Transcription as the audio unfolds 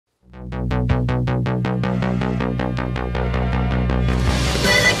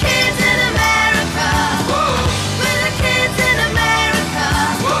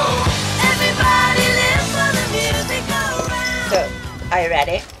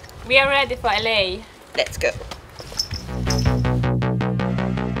We are ready for LA. Let's go.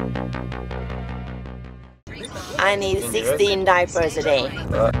 I need 16 diapers a day.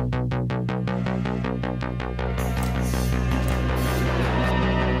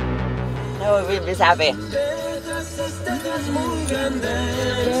 No, we'll be happy.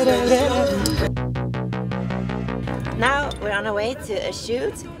 Now we're on our way to a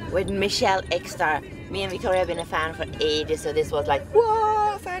shoot with Michelle X-Star. Me and Victoria have been a fan for ages, so this was like,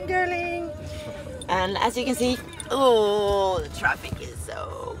 whoa, fangirling! And as you can see, oh, the traffic is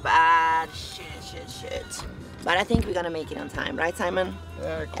so bad. Shit. But I think we're gonna make it on time, right, Simon?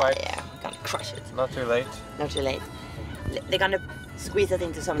 Yeah, quite. Yeah, we're gonna crush it. Not too late. Not too late. They're gonna squeeze it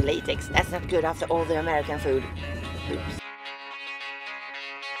into some latex. That's not good after all the American food. Oops.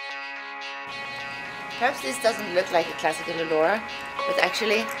 Perhaps this doesn't look like a classical Adora, but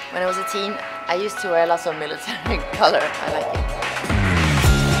actually, when I was a teen, I used to wear lots of military color. I like it.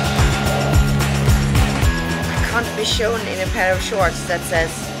 I can't be shown in a pair of shorts that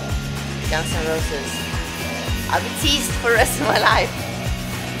says Guns N' Roses. I'll be teased for the rest of my life.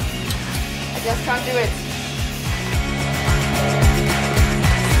 I just can't do it.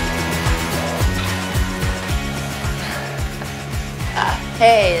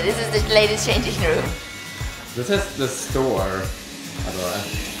 Hey, this is the ladies' changing room. This is the store, Adora.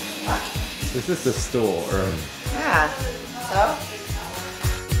 This is the store. Yeah, so?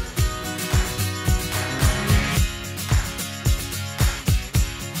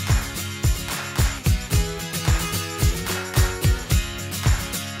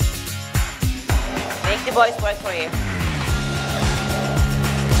 Make the boys work for you.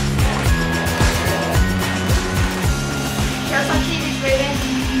 Show some TV, baby.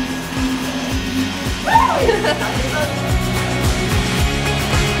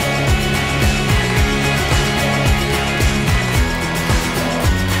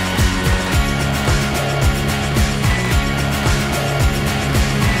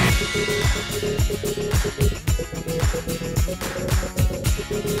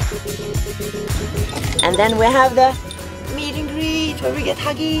 And then we have the meet and greet where we get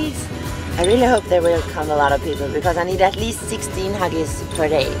huggies. I really hope there will come a lot of people because I need at least 16 huggies per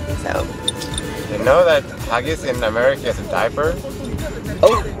day. So. You know that Huggies in America is a diaper?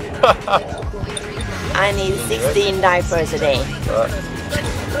 Oh! I need 16 diapers a day.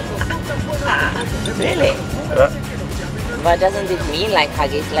 Really? But doesn't it mean like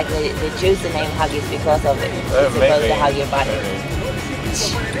Huggies? Like they choose the name Huggies because of it. It's supposed to hug your body.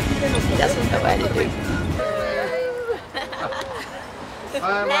 He doesn't know what to do.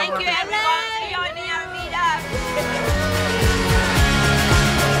 Thank you everyone for joining our meetup.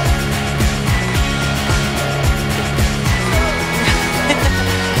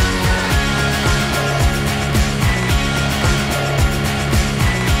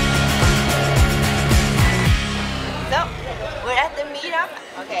 So, we're at the meetup.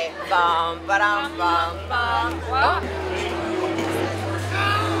 Okay, bum, ba-dum, bum, bum. Wow.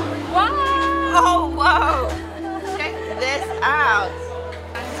 Wow. Oh, whoa! Check this out.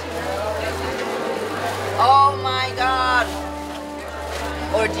 Oh my God.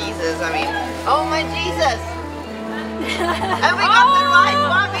 Or Jesus, I mean. Oh my Jesus. And we got the right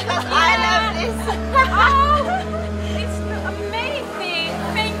one because I love this. Oh, it's amazing.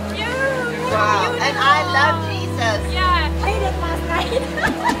 Thank you. Wow. And I love Jesus. Yeah, I made it last night.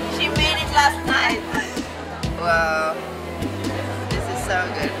 She made it last night. Wow. This is so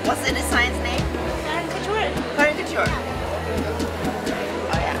good. What's the design's name? Caricature. Caricature.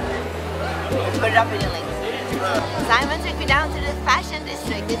 Oh yeah. We'll put it up in the links. Simon took me down to the fashion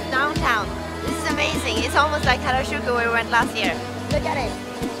district. It's downtown. This is amazing. It's almost like Harajuku where we went last year. Look at it.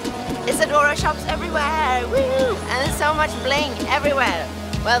 It's Adora shops everywhere. Woo! And there's so much bling everywhere.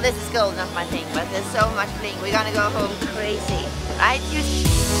 Well, this is gold, not my thing, but there's so much bling. We're gonna go home crazy. Right? You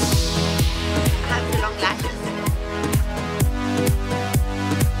have the long lashes.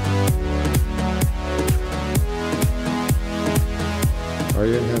 Are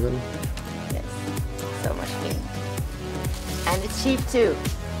you in heaven? Yes. So much bling. And it's cheap too.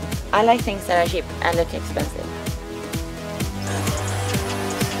 I like things that are cheap and look expensive.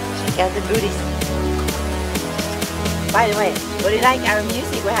 Check out the booties. By the way, what do you like our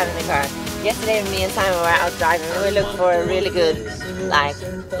music we have in the car? Yesterday me and Simon were out driving and we looked for a really good, like,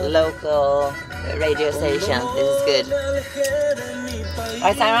 local radio station. This is good.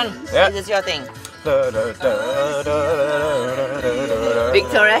 Right, Simon? Yeah. This is your thing.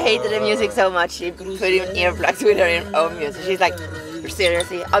 Victoria hated the music so much she put in earplugs with her own music. She's like,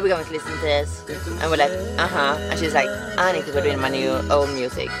 seriously, are we going to listen to this? And we're like, uh-huh. And she's like, I need to put in my own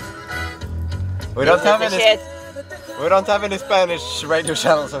music. We don't have any. Shit. We don't have any Spanish radio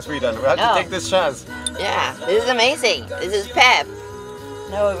channels in Sweden. We have to take this chance. Yeah, this is amazing. This is pep.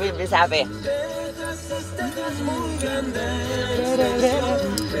 No, we'll be happy.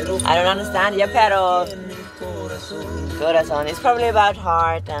 I don't understand. Ya pero corazón. It's probably about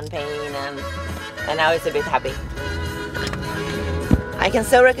heart and pain and now it's a bit happy. I can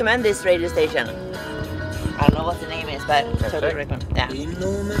so recommend this radio station. I don't know what the name is, but totally recommend. Yeah.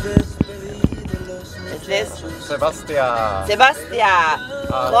 Is this? Sebastian.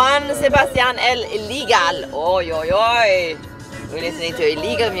 Juan Sebastian El Illegal. Oi, oi, oi. We're listening to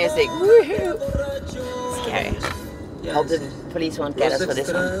illegal music. Woohoo. Scary. Hope the police won't get us for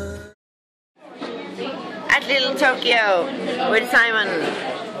this one. At Little Tokyo with Simon.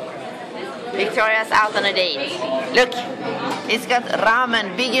 Victoria's out on a date. Look, he's got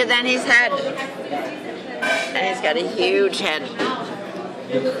ramen bigger than his head. And he's got a huge head.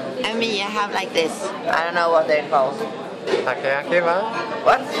 And me, I have like this. I don't know what they're called. Takoyaki, va?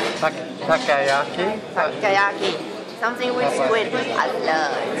 What? Takoyaki? Takoyaki. Something with squid. I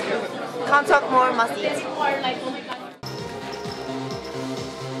love it. Can't talk more, must eat.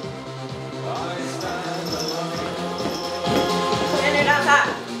 Vieni,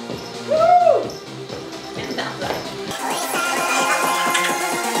 danza!